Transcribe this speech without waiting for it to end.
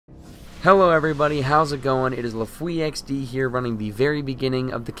Hello everybody, how's it going? It is LaFouilleXD here running the very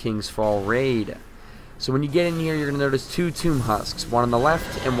beginning of the King's Fall raid. So when you get in here, you're going to notice two tomb husks, one on the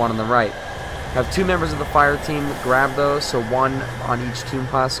left and one on the right. Have two members of the fire team grab those, so one on each tomb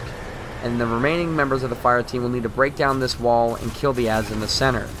husk, and the remaining members of the fire team will need to break down this wall and kill the ads in the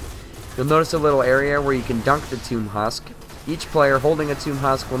center. You'll notice a little area where you can dunk the tomb husk. Each player holding a tomb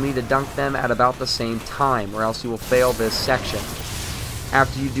husk will need to dunk them at about the same time, or else you will fail this section.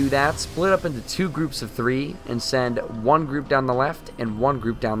 After you do that, split up into two groups of three and send one group down the left and one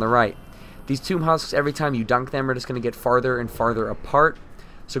group down the right. These tomb husks, every time you dunk them, are just going to get farther and farther apart.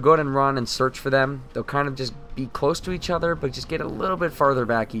 So go ahead and run and search for them. They'll kind of just be close to each other, but just get a little bit farther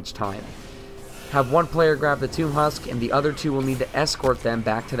back each time. Have one player grab the tomb husk, and the other two will need to escort them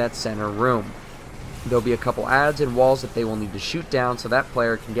back to that center room. There'll be a couple ads and walls that they will need to shoot down so that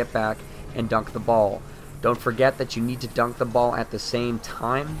player can get back and dunk the ball. Don't forget that you need to dunk the ball at the same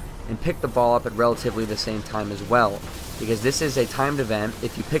time and pick the ball up at relatively the same time as well, because this is a timed event.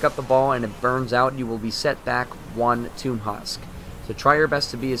 If you pick up the ball and it burns out, you will be set back one tomb husk. So try your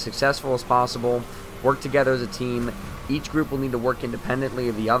best to be as successful as possible. Work together as a team. Each group will need to work independently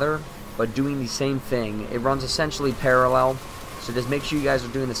of the other, but doing the same thing. It runs essentially parallel, so just make sure you guys are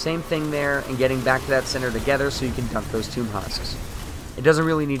doing the same thing there and getting back to that center together so you can dunk those tomb husks. It doesn't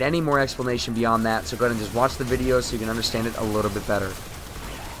really need any more explanation beyond that, so go ahead and just watch the video so you can understand it a little bit better.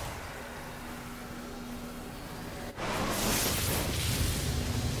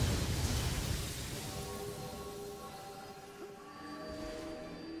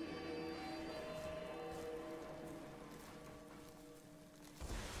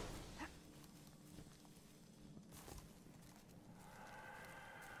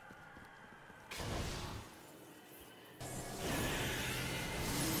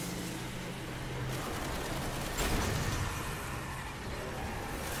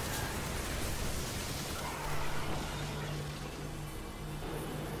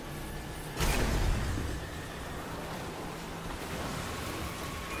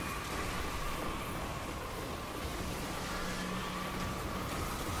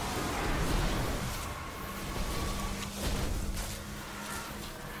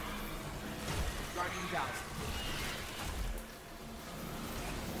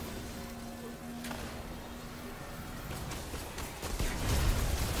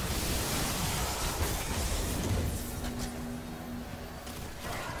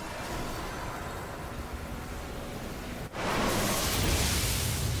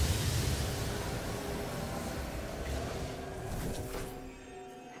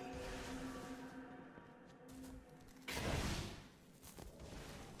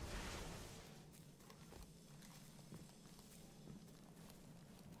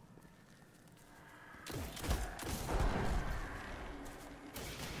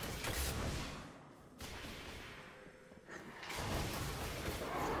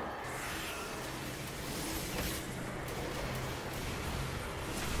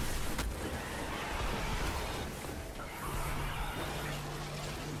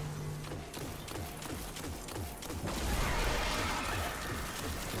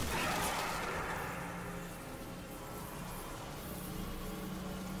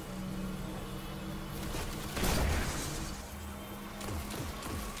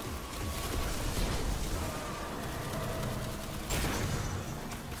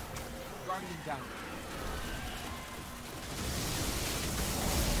 Down.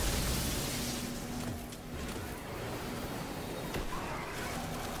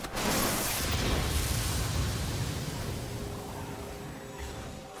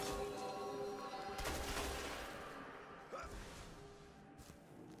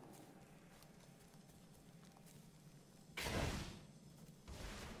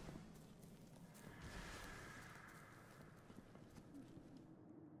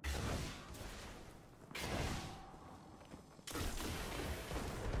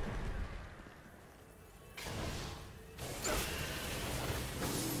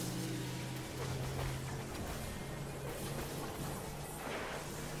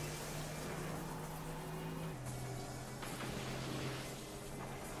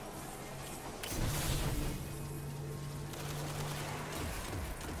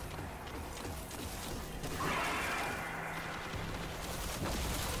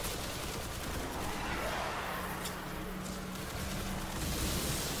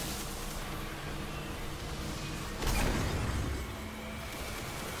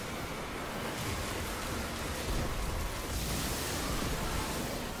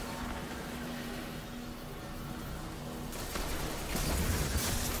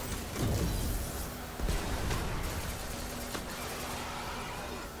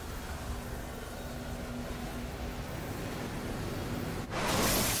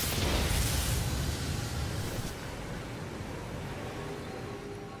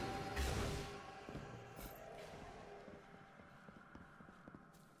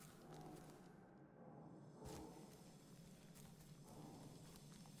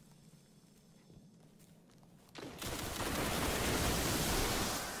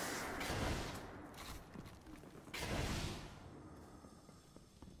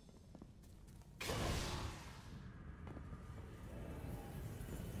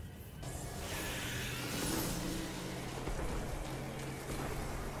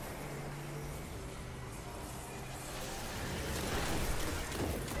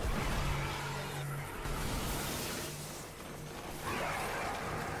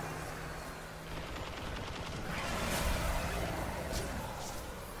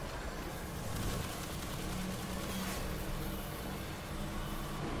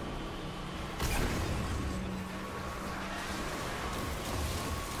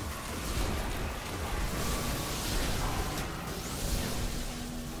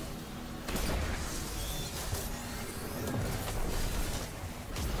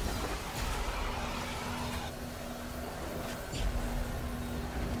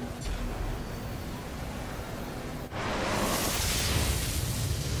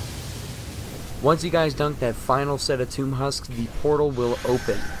 Once you guys dunk that final set of tomb husks, the portal will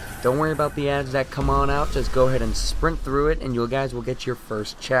open. Don't worry about the ads that come on out, just go ahead and sprint through it and you guys will get your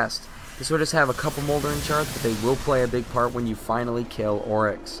first chest. This will just have a couple moldering shards, but they will play a big part when you finally kill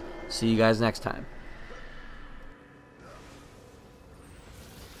Oryx. See you guys next time.